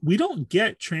 We don't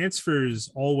get transfers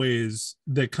always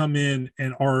that come in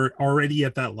and are already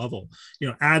at that level. You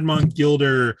know, Admont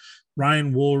Gilder,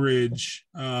 Ryan Woolridge,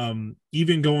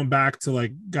 even going back to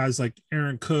like guys like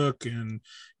Aaron Cook, and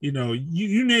you know,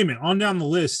 you name it, on down the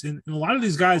list. And a lot of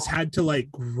these guys had to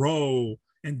like grow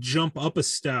and jump up a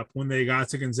step when they got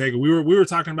to Gonzaga. We were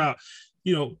talking about,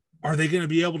 you know, are they going to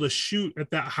be able to shoot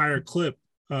at that higher clip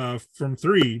from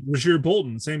three? Rasir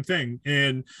Bolton, same thing.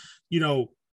 And, you know,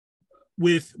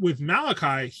 with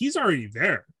Malachi, he's already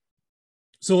there.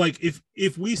 So like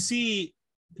if we see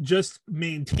just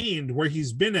maintained where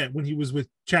he's been at when he was with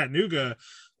Chattanooga,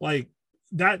 like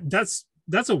that's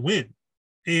a win.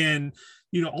 And,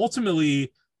 you know,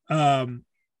 ultimately,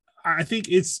 I think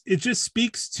it just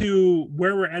speaks to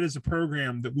where we're at as a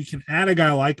program, that we can add a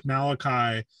guy like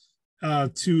Malachi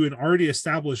to an already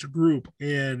established group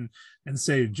and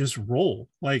say, just roll.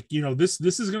 Like, you know, this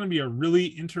is going to be a really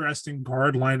interesting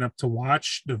guard lineup to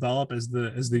watch develop as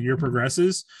the year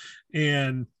progresses.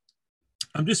 And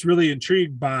I'm just really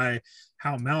intrigued by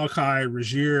how Malachi,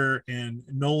 Rasir, and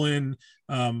Nolan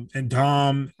and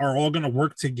Dom are all going to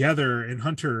work together, and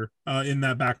Hunter in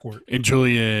that backcourt. And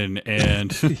Julian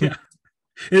and yeah.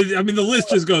 I mean, the list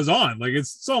just goes on. Like,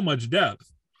 it's so much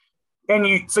depth. And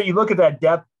you look at that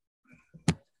depth,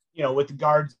 you know, with the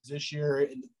guards this year,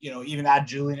 and, you know, even add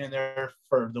Julian in there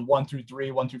for the 1 through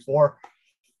 3, 1 through 4.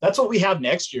 That's what we have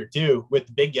next year too with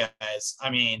the big guys. I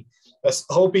mean, that's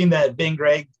hoping that Ben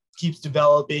Gregg keeps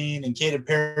developing and Caden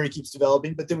Perry keeps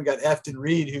developing, but then we got Efton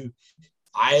Reed, who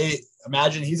I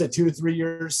imagine he's a 2 to 3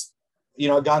 years, you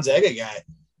know, Gonzaga guy.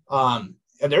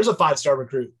 And there's a 5-star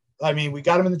recruit. I mean, we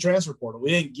got him in the transfer portal. We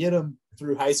didn't get him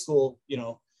through high school, you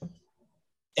know,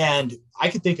 and I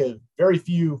could think of very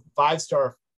few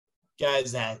 5-star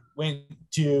guys that went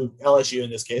to LSU in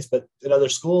this case, but another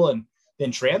school and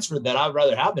then transferred that I'd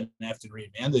rather have than Afton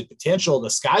Reed, man. The potential, the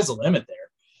sky's the limit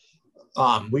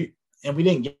there. We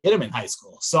didn't get him in high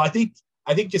school. So I think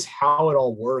just how it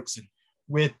all works, and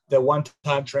with the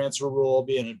one-time transfer rule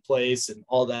being in place and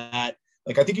all that,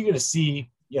 like, I think you're going to see,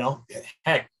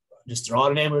 heck, just throw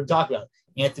out a name we've talked about.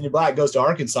 Anthony Black goes to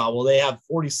Arkansas. Well, they have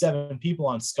 47 people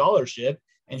on scholarship,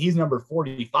 and he's number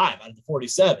 45 out of the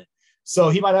 47. So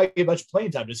he might not get much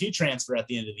playing time. Does he transfer at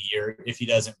the end of the year if he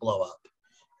doesn't blow up?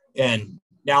 And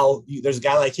now there's a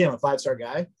guy like him, a 5-star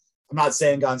guy. I'm not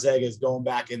saying Gonzaga is going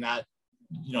back in that,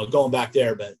 going back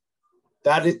there, but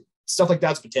stuff like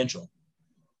that's potential.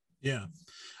 Yeah.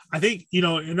 I think,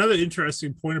 another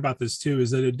interesting point about this too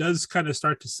is that it does kind of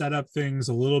start to set up things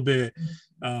a little bit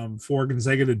for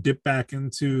Gonzaga to dip back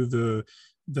into the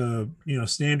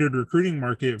standard recruiting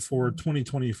market for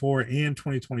 2024 and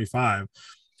 2025.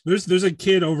 There's a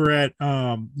kid over at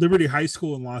Liberty High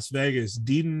School in Las Vegas,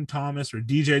 Deaton Thomas, or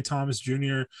DJ Thomas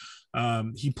Jr.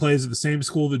 He plays at the same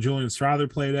school that Julian Strother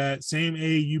played at, same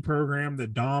AAU program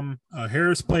that Dom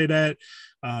Harris played at.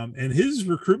 And his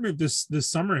recruitment this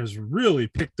summer has really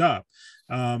picked up.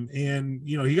 And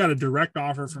he got a direct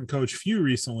offer from Coach Few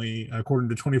recently, according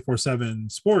to 24/7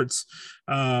 Sports.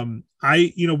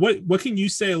 What can you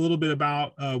say a little bit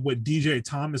about what DJ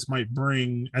Thomas might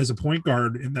bring as a point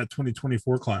guard in that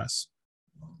 2024 class?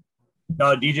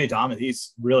 No, DJ Thomas,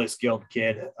 he's a really skilled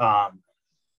kid.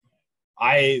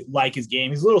 I like his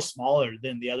game. He's a little smaller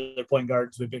than the other point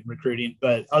guards we've been recruiting,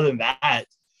 but other than that,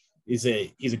 he's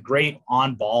a great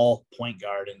on-ball point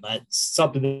guard, and that's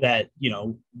something that,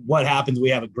 what happens,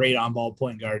 we have a great on-ball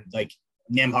point guard like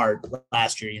Nimhart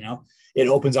last year, it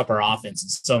opens up our offense in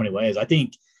so many ways. I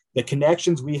think the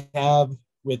connections we have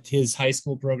with his high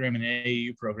school program and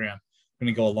AAU program are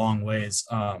going to go a long ways.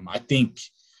 I think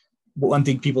one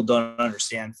thing people don't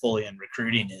understand fully in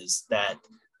recruiting is that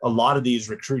a lot of these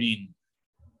recruiting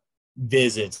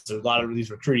visits, a lot of these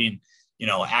recruiting,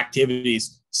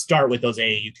 activities start with those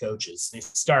AAU coaches. They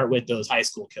start with those high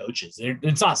school coaches.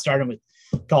 It's not starting with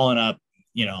calling up,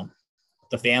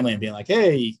 the family and being like,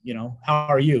 hey, how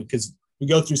are you? Because we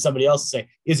go through somebody else and say,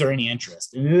 is there any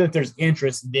interest? And then if there's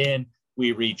interest, then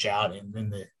we reach out and then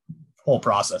the whole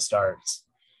process starts.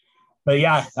 But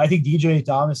yeah, I think DJ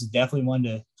Thomas is definitely one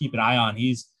to keep an eye on.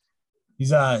 He's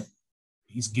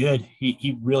good.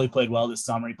 He really played well this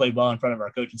summer. He played well in front of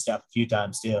our coaching staff a few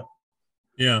times too.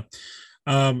 Yeah.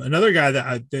 Another guy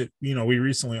that we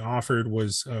recently offered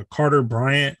was Carter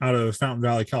Bryant out of Fountain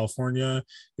Valley, California.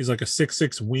 He's like a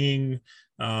 6'6" wing,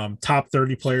 top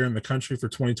 30 player in the country for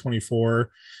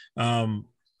 2024.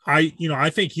 I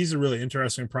think he's a really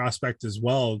interesting prospect as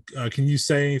well. Can you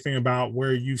say anything about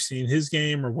where you've seen his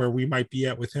game or where we might be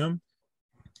at with him?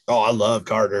 Oh, I love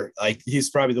Carter. Like, he's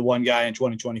probably the one guy in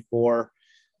 2024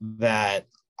 that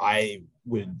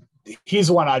he's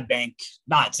the one I'd bank,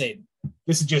 not saying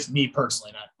this is just me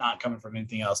personally, not coming from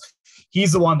anything else.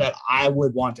 He's the one that I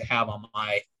would want to have on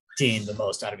my team the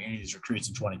most out of any of these recruits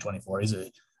in 2024. He's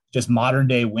a just modern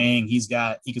day wing. He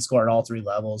can score at all three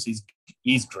levels.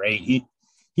 He's great.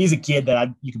 He's a kid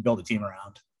that you can build a team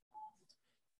around.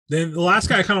 Then the last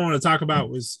guy I kind of want to talk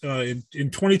about was in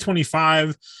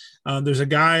 2025. There's a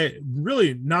guy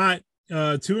really not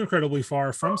too incredibly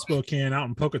far from Spokane, out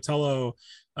in Pocatello,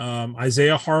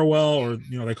 Isaiah Harwell, or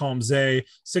they call him Zay,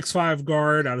 6'5"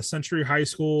 guard out of Century High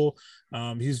School.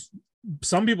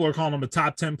 Some people are calling him a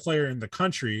top 10 player in the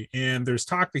country, and there's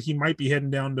talk that he might be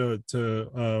heading down to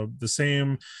the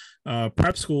same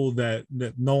prep school that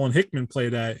Nolan Hickman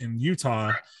played at in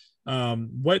Utah.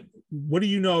 What do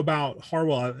you know about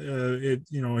Harwell?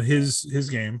 His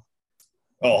game.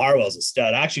 Oh, Harwell's a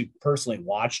stud. I actually personally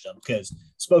watched him because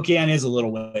Spokane is a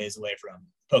little ways away from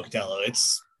Pocatello.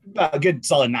 It's about a good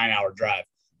solid 9-hour drive,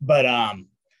 but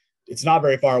it's not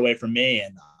very far away from me.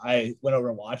 And I went over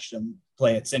and watched him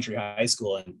play at Century High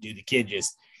School, and dude, the kid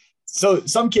so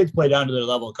some kids play down to their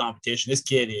level of competition. This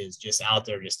kid is just out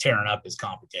there just tearing up his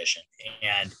competition.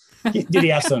 And did he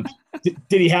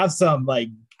have some like,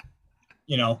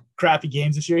 crappy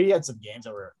games this year? He had some games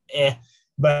that were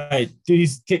but dude,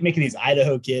 he's making these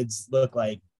Idaho kids look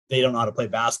like they don't know how to play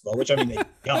basketball, which I mean, they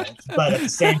don't, but at the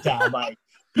same time, like,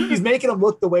 he's making them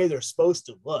look the way they're supposed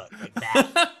to look. Like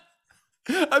that.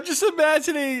 I'm just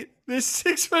imagining this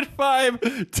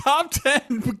 6'5" top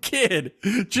 10 kid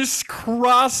just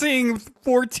crossing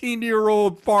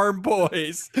 14-year-old farm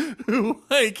boys who,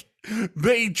 like,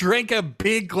 they drank a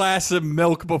big glass of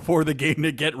milk before the game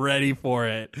to get ready for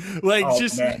it. Like,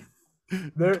 man.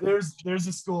 There's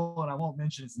a school, and I won't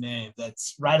mention its name,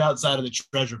 that's right outside of the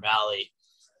Treasure Valley,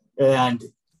 and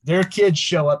their kids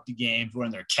show up to games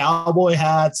wearing their cowboy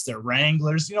hats, their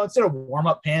Wranglers, instead of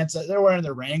warm-up pants, they're wearing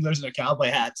their Wranglers and their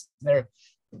cowboy hats. They're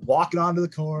walking onto the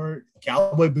court,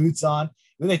 cowboy boots on.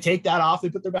 Then they take that off, they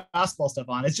put their basketball stuff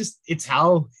on. It's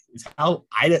how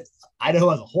Idaho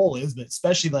as a whole is, but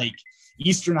especially like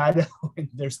Eastern Idaho, and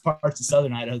there's parts of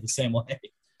Southern Idaho the same way.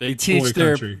 They teach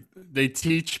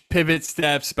pivot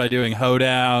steps by doing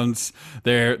hoedowns.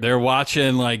 They're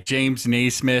watching like James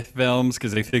Naismith films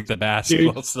because they think the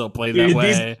basketball still played that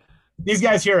way. These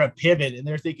guys hear a pivot and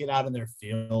they're thinking out in their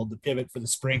field, the pivot for the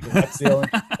sprinkle. That's the only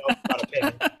thing about a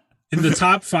pivot. In the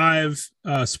top 5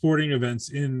 sporting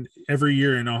events in every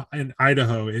year in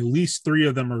Idaho, at least 3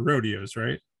 of them are rodeos,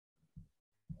 right?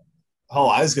 Oh,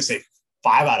 I was gonna say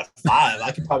 5 out of 5.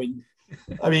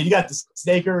 You got the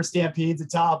Snaker Stampede's the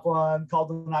top one,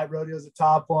 Caldwell Night Rodeo's the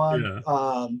top one.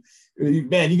 Yeah.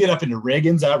 Man, you get up into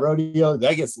Riggins, that rodeo,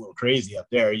 that gets a little crazy up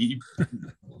there. The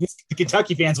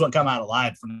Kentucky fans won't come out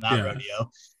alive from that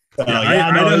rodeo.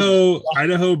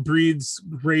 Idaho breeds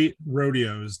great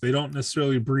rodeos. They don't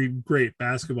necessarily breed great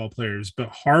basketball players, but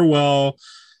Harwell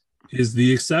is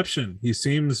the exception. He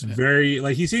seems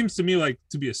he seems to me like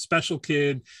to be a special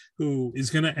kid who is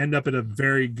going to end up at a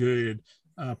very good.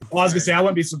 I was gonna say I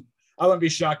wouldn't be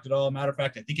shocked at all. Matter of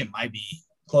fact, I think it might be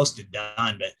close to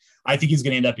done, but I think he's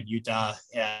going to end up in Utah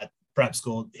at prep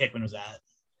school Hickman was at.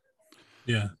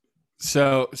 Yeah.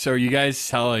 So are you guys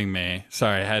telling me?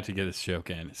 Sorry, I had to get this joke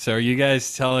in. So are you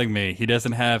guys telling me he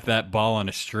doesn't have that ball on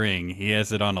a string? He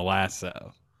has it on a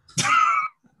lasso.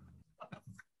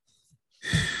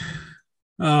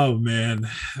 Oh man,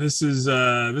 this has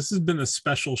been a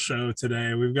special show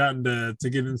today. We've gotten to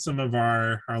get in some of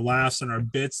our laughs and our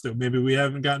bits that maybe we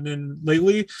haven't gotten in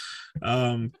lately.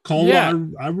 Caldwell,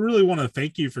 I really want to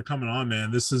thank you for coming on, man.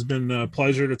 This has been a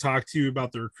pleasure to talk to you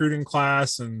about the recruiting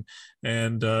class and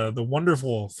the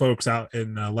wonderful folks out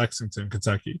in Lexington,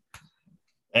 Kentucky.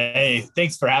 Hey,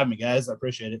 thanks for having me, guys. I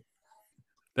appreciate it.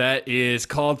 That is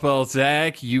Caldwell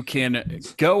Zag. You can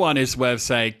go on his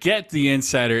website, get the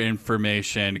insider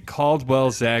information,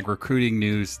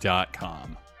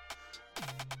 caldwellzagrecruitingnews.com.